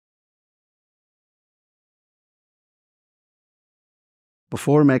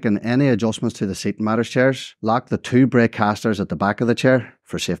Before making any adjustments to the seat matters chairs, lock the 2 brake casters at the back of the chair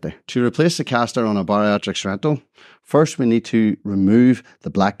for safety. To replace the caster on a bariatric Sorrento, first we need to remove the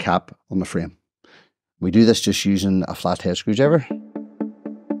black cap on the frame. We do this just using a flathead screwdriver.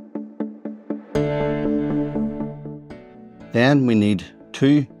 Then we need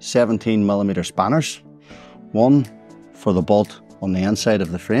 2 17mm spanners, one for the bolt on the inside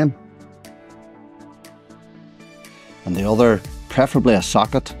of the frame, and the other preferably a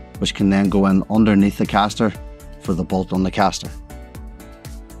socket which can then go in underneath the caster for the bolt on the caster.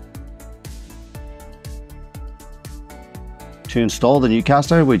 To install the new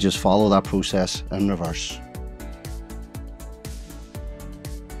caster, we just follow that process in reverse.